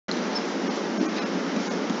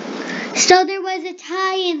So there was a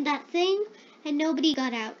tie in that thing, and nobody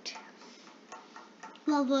got out.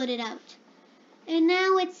 Well voted out. And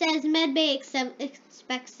now it says medbay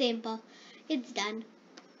expect sample. It's done.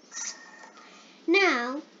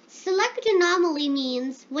 Now, select anomaly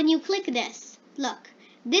means when you click this, look,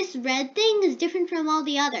 this red thing is different from all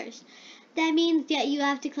the others. That means that you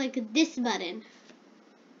have to click this button.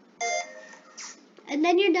 And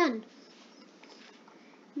then you're done.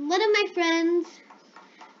 One of my friends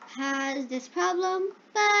has this problem,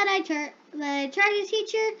 but I tried to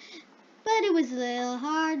teach her, but it was a little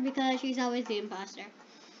hard because she's always the imposter.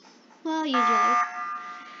 Well, usually.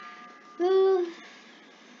 Ooh.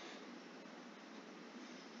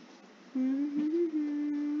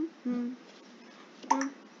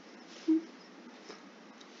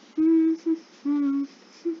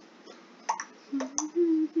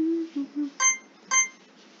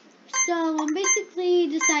 So I'm basically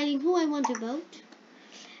deciding who I want to vote,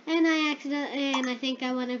 and I think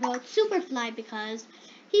I want to vote Superfly because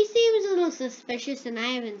he seems a little suspicious, and I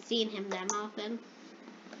haven't seen him that often.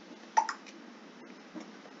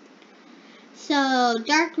 So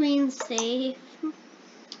dark green's safe.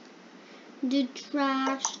 The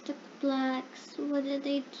trash, the blacks. What did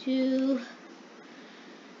they do?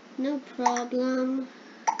 No problem.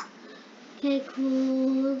 Okay,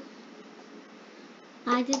 cool.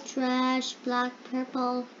 I did trash, black,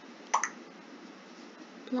 purple.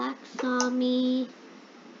 Black saw me.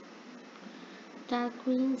 Dark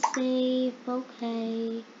green safe,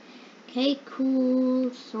 okay. Okay,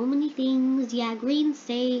 cool. So many things. Yeah, green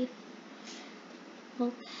safe.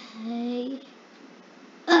 Okay.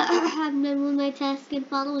 I'm done with my task and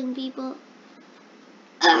following people.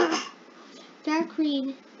 Dark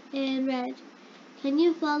green and red. Can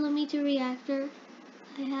you follow me to reactor?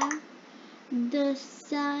 I have. The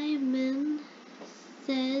Simon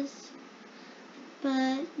says,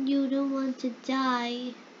 but you don't want to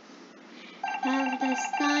die. The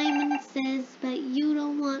Simon says, but you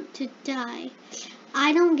don't want to die.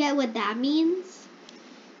 I don't get what that means,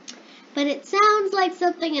 but it sounds like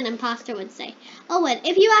something an imposter would say. Oh, and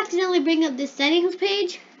if you accidentally bring up this settings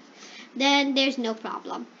page, then there's no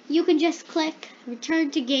problem. You can just click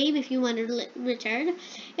return to game if you want to return.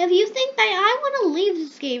 If you think that I want to leave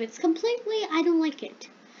this game, it's completely, I don't like it,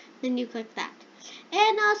 then you click that.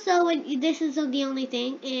 And also, this is the only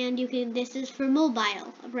thing, and you can, this is for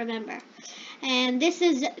mobile, remember. And this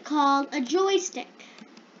is called a joystick.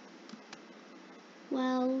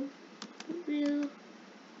 Well,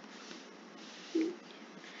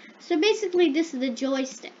 so basically this is the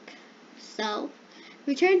joystick. So,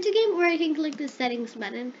 return to game, or I can click the settings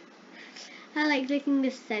button. I like clicking the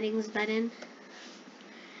settings button.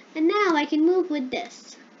 And now I can move with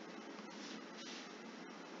this.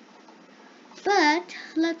 But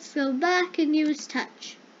let's go back and use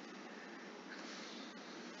touch.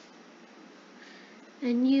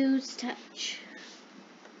 And use touch.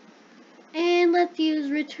 And let's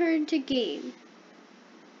use return to game.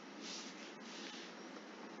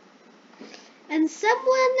 And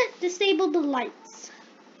someone disabled the lights.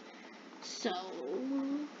 So,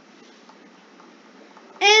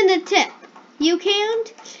 and a tip. You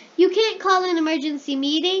can't call an emergency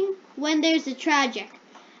meeting when there's a tragic.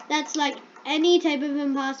 That's like any type of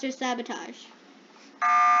imposter sabotage.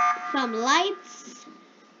 From lights,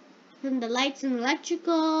 from the lights and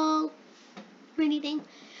electrical, or anything.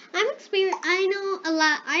 I know a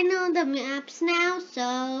lot. I know the maps now,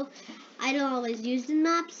 so I don't always use the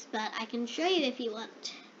maps, but I can show you if you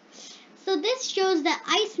want. So this shows that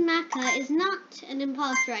Ice Maka is not an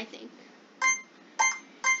imposter, I think.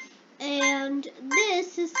 And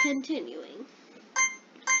this is continuing.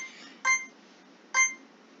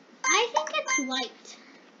 I think it's white.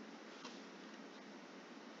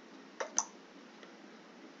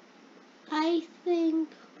 I think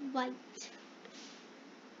white.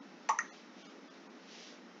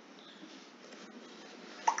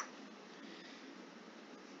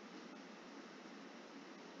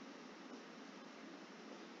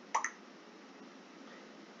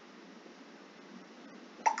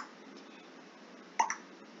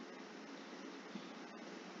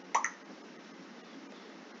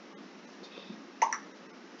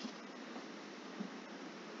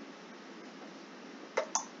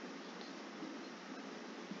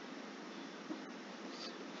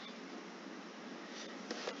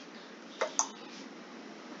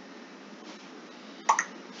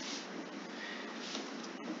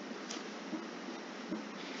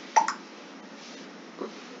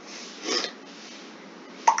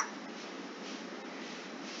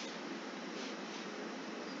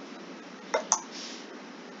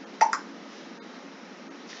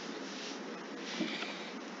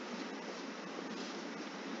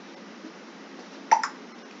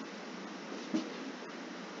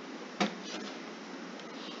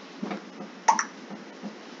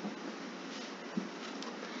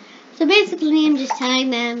 So basically, I'm just telling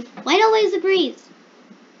them, white always agrees.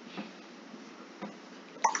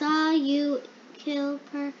 Saw you kill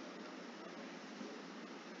her.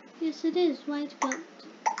 Yes, it is white goat.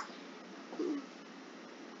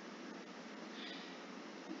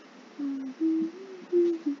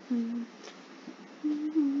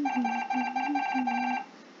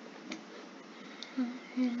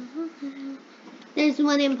 There's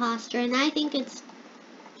one imposter, and I think it's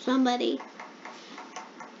somebody.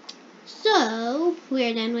 So,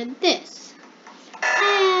 we're done with this.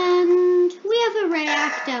 And we have a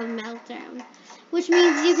react down meltdown, which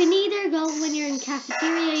means you can either go, when you're in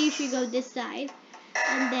cafeteria, you should go this side,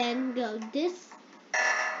 and then go this,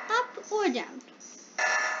 up or down.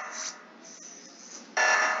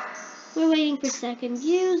 We're waiting for second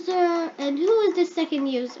user, and who is the second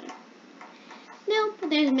user? Nope,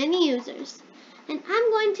 there's many users. And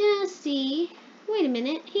I'm going to see, wait a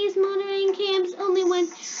minute, he's monitoring cams only when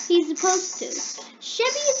he's supposed to. Chevy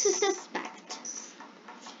is a suspect.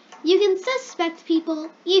 You can suspect people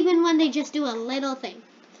even when they just do a little thing.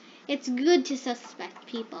 It's good to suspect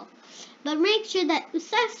people. But make sure that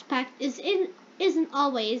suspect isn't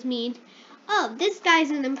always mean, oh, this guy's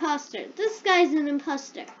an imposter, this guy's an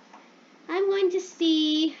imposter. I'm going to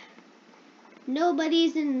see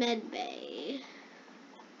nobody's in medbay.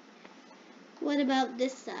 What about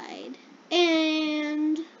this side?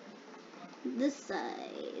 And this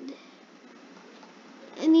side.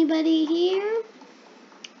 Anybody here?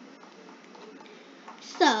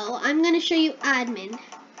 So, I'm going to show you admin.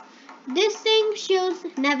 This thing shows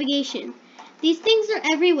navigation. These things are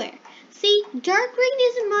everywhere. See, dark green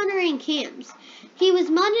isn't monitoring cams. He was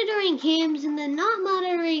monitoring cams and then not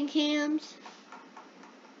monitoring cams.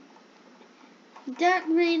 Dark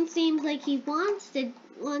green seems like he wants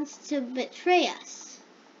to betray us.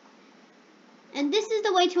 And this is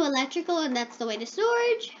the way to electrical, and that's the way to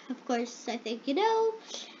storage. Of course, I think you know.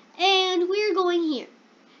 And we're going here.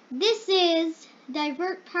 This is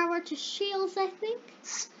divert power to shields, I think.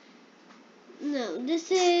 No,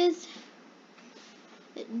 this is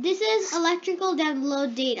electrical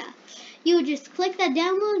download data. You just click that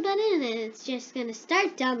download button and it's just going to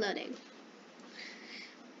start downloading.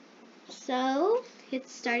 So,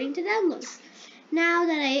 it's starting to download. Now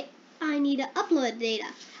that I need to upload data.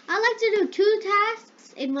 I like to do 2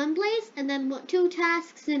 tasks in one place and then 2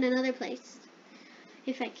 tasks in another place.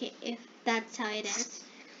 If that's how it is.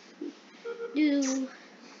 Do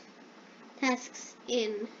tasks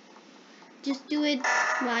in. Just do it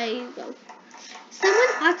while you go.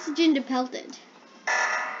 Someone oxygen depleted.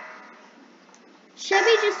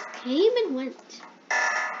 Chevy just came and went.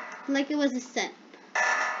 Like it was a set.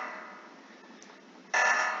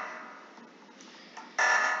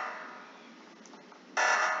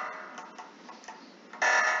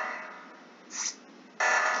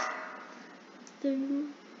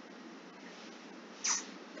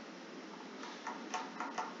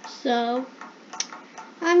 So,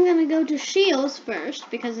 I'm going to go to Shields first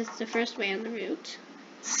because it's the first way on the route.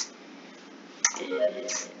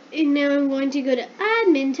 And now I'm going to go to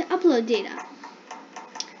Admin to upload data,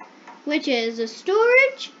 which is a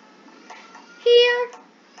storage here,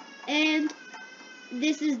 and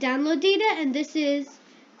this is download data, and this is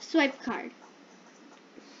swipe card.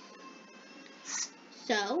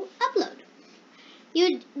 So, upload.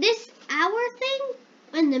 This hour thing,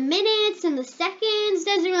 and the minutes and the seconds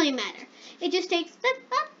doesn't really matter. It just takes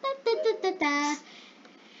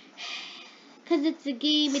because it's a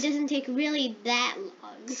game. It doesn't take really that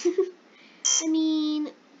long. I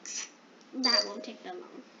mean, that won't take that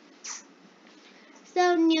long.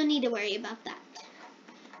 So you need to worry about that.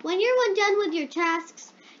 When you're done with your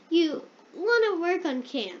tasks, you want to work on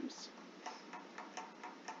cams.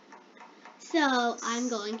 So I'm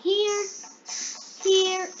going here,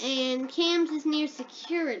 here, and cams is near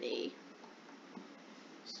security.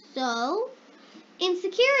 So, in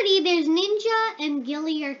security, there's Ninja and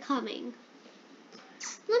Gilly are coming.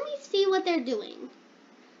 Let me see what they're doing.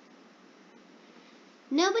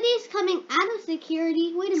 Nobody's coming out of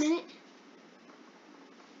security. Wait a minute.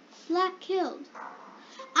 Black killed.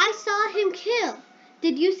 I saw him kill.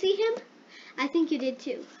 Did you see him? I think you did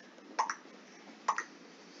too.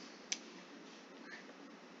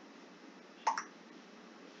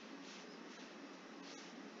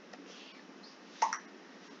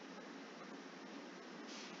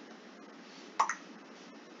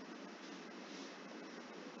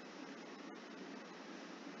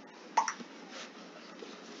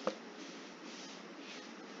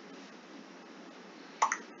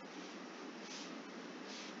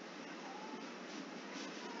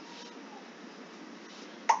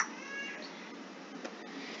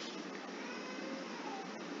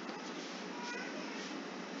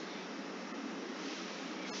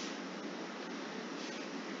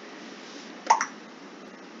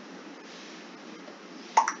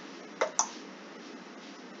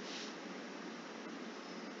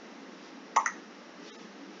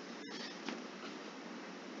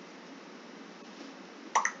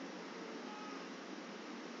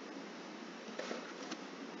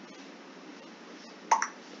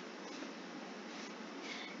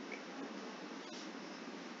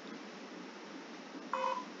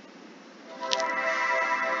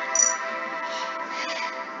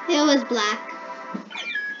 was black.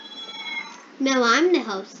 No, I'm the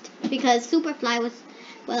host. Because Superfly was,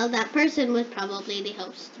 well, that person was probably the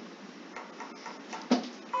host.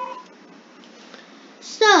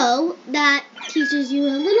 So, that teaches you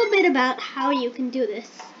a little bit about how you can do this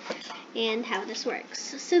and how this works.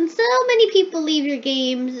 Since so many people leave your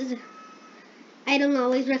games, I don't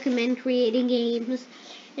always recommend creating games.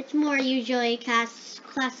 It's more usually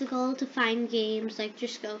classical to find games, like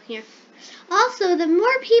just go here. Also, the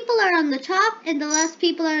more people are on the top and the less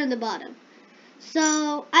people are on the bottom.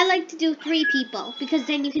 So, I like to do 3 people, because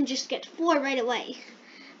then you can just get 4 right away.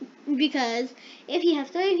 Because if you have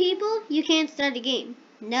 3 people, you can't start a game.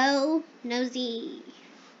 No Z.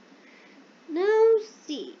 No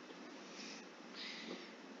Z.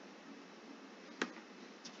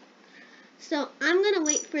 So I'm going to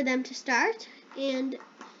wait for them to start. And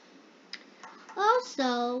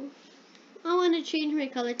also, I want to change my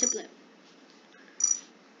color to blue.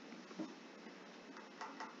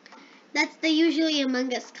 That's the usually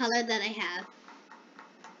Among Us color that I have.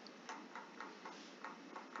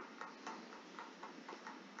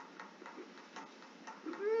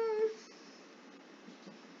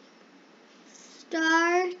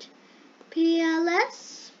 Start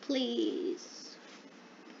PLS, please.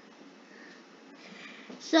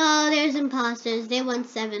 So there's imposters. They want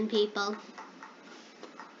 7 people.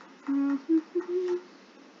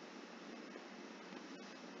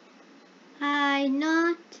 I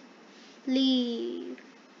not leave.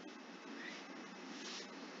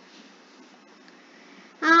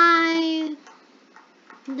 I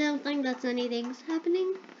don't think that's anything's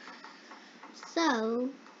happening. So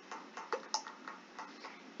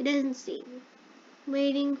it doesn't seem.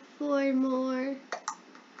 Waiting for more.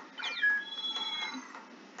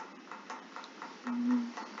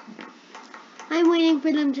 I'm waiting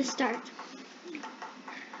for them to start.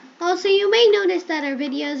 Also, you may notice that our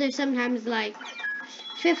videos are sometimes like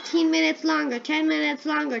 15 minutes long, or 10 minutes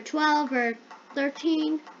long, or 12, or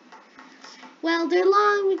 13. Well, they're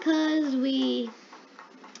long because we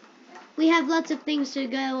have lots of things to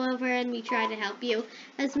go over, and we try to help you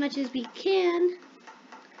as much as we can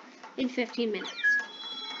in 15 minutes.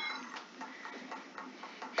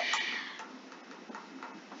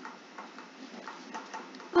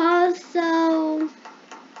 Also,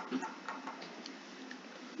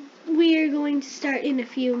 we're going to start in a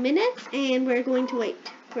few minutes, and we're going to wait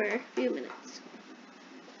for a few minutes.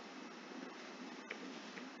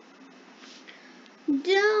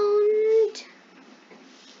 Don't.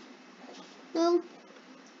 Well,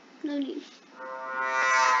 no need.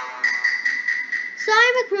 So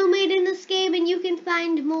I'm a crewmate in this game, and you can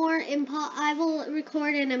find more. I will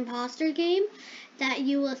record an imposter game that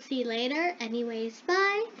you will see later. Anyways,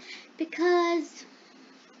 bye. Because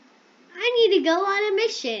I need to go on a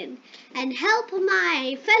mission and help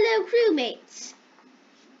my fellow crewmates.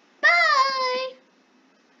 Bye.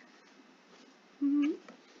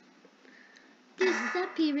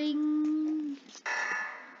 Disappearing.